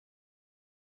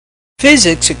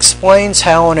Physics explains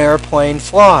how an airplane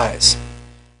flies.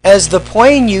 As the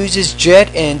plane uses jet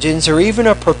engines or even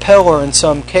a propeller in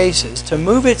some cases to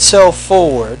move itself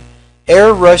forward,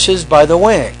 air rushes by the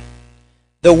wing.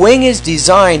 The wing is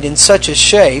designed in such a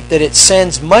shape that it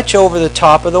sends much over the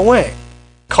top of the wing,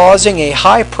 causing a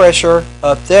high pressure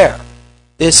up there.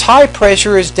 This high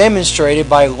pressure is demonstrated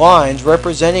by lines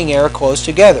representing air close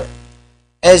together.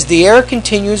 As the air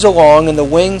continues along and the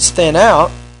wings thin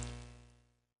out,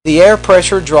 the air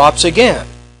pressure drops again.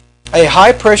 A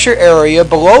high pressure area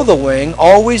below the wing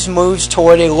always moves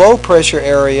toward a low pressure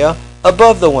area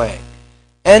above the wing,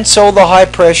 and so the high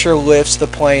pressure lifts the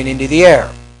plane into the air.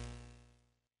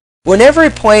 Whenever a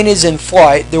plane is in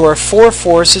flight, there are four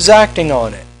forces acting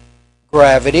on it: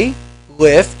 gravity,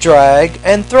 lift, drag,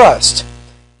 and thrust.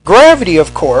 Gravity,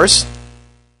 of course,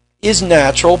 is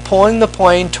natural, pulling the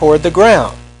plane toward the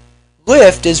ground.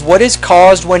 Lift is what is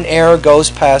caused when air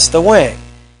goes past the wing.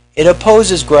 It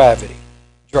opposes gravity.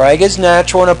 Drag is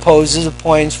natural and opposes the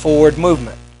plane's forward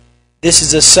movement. This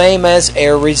is the same as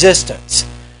air resistance.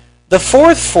 The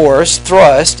fourth force,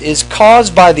 thrust, is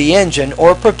caused by the engine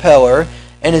or propeller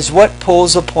and is what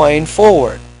pulls the plane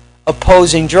forward,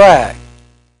 opposing drag.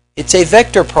 It's a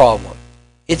vector problem.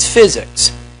 It's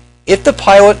physics. If the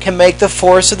pilot can make the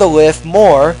force of the lift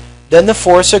more than the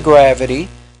force of gravity,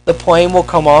 the plane will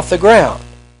come off the ground.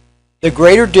 The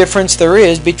greater difference there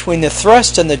is between the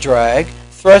thrust and the drag,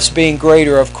 thrust being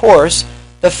greater of course,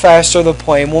 the faster the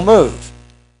plane will move.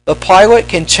 The pilot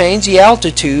can change the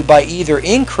altitude by either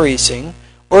increasing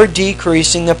or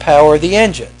decreasing the power of the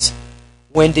engines.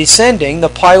 When descending, the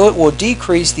pilot will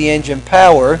decrease the engine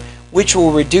power, which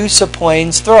will reduce the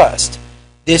plane's thrust.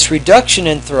 This reduction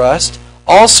in thrust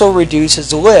also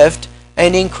reduces lift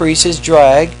and increases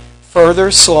drag,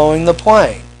 further slowing the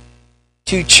plane.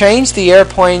 To change the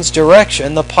airplane's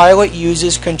direction, the pilot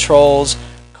uses controls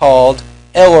called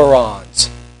ailerons.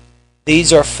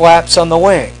 These are flaps on the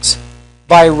wings.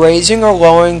 By raising or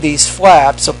lowering these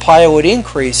flaps, a pilot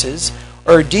increases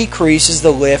or decreases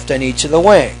the lift on each of the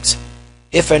wings.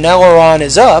 If an aileron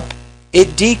is up,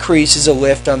 it decreases a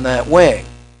lift on that wing.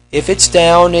 If it's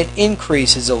down, it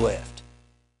increases a lift.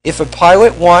 If a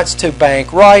pilot wants to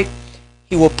bank right,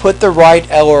 he will put the right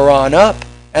aileron up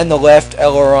and the left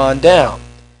aileron down.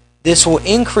 This will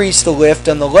increase the lift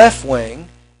on the left wing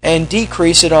and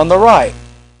decrease it on the right,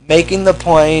 making the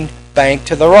plane bank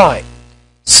to the right.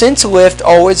 Since lift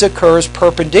always occurs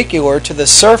perpendicular to the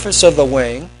surface of the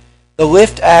wing, the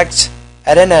lift acts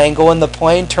at an angle and the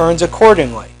plane turns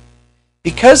accordingly.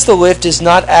 Because the lift is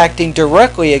not acting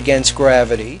directly against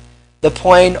gravity, the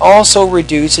plane also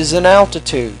reduces in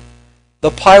altitude.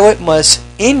 The pilot must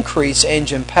increase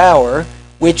engine power,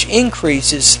 which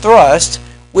increases thrust,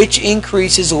 which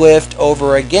increases lift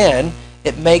over again.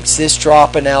 It makes this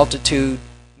drop in altitude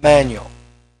manual.